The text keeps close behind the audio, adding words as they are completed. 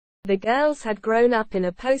The girls had grown up in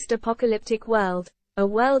a post-apocalyptic world, a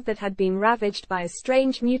world that had been ravaged by a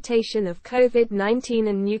strange mutation of COVID-19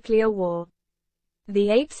 and nuclear war. The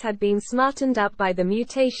apes had been smartened up by the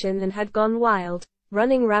mutation and had gone wild,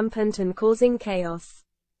 running rampant and causing chaos.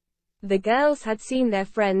 The girls had seen their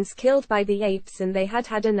friends killed by the apes and they had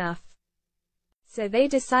had enough. So they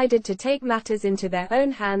decided to take matters into their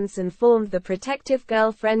own hands and formed the Protective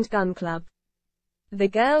Girlfriend Gun Club. The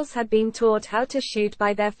girls had been taught how to shoot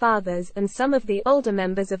by their fathers and some of the older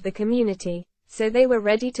members of the community, so they were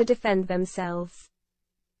ready to defend themselves.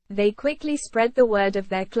 They quickly spread the word of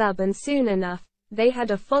their club and soon enough, they had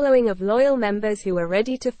a following of loyal members who were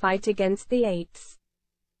ready to fight against the apes.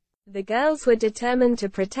 The girls were determined to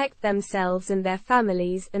protect themselves and their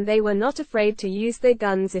families and they were not afraid to use their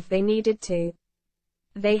guns if they needed to.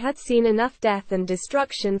 They had seen enough death and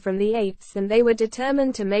destruction from the apes and they were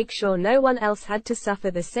determined to make sure no one else had to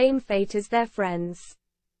suffer the same fate as their friends.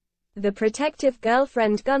 The Protective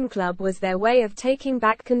Girlfriend Gun Club was their way of taking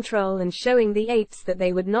back control and showing the apes that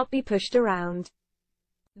they would not be pushed around.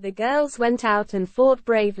 The girls went out and fought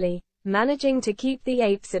bravely, managing to keep the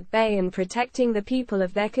apes at bay and protecting the people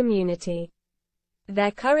of their community.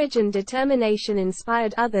 Their courage and determination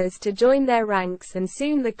inspired others to join their ranks and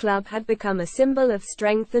soon the club had become a symbol of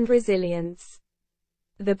strength and resilience.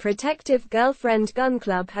 The Protective Girlfriend Gun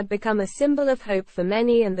Club had become a symbol of hope for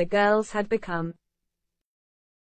many and the girls had become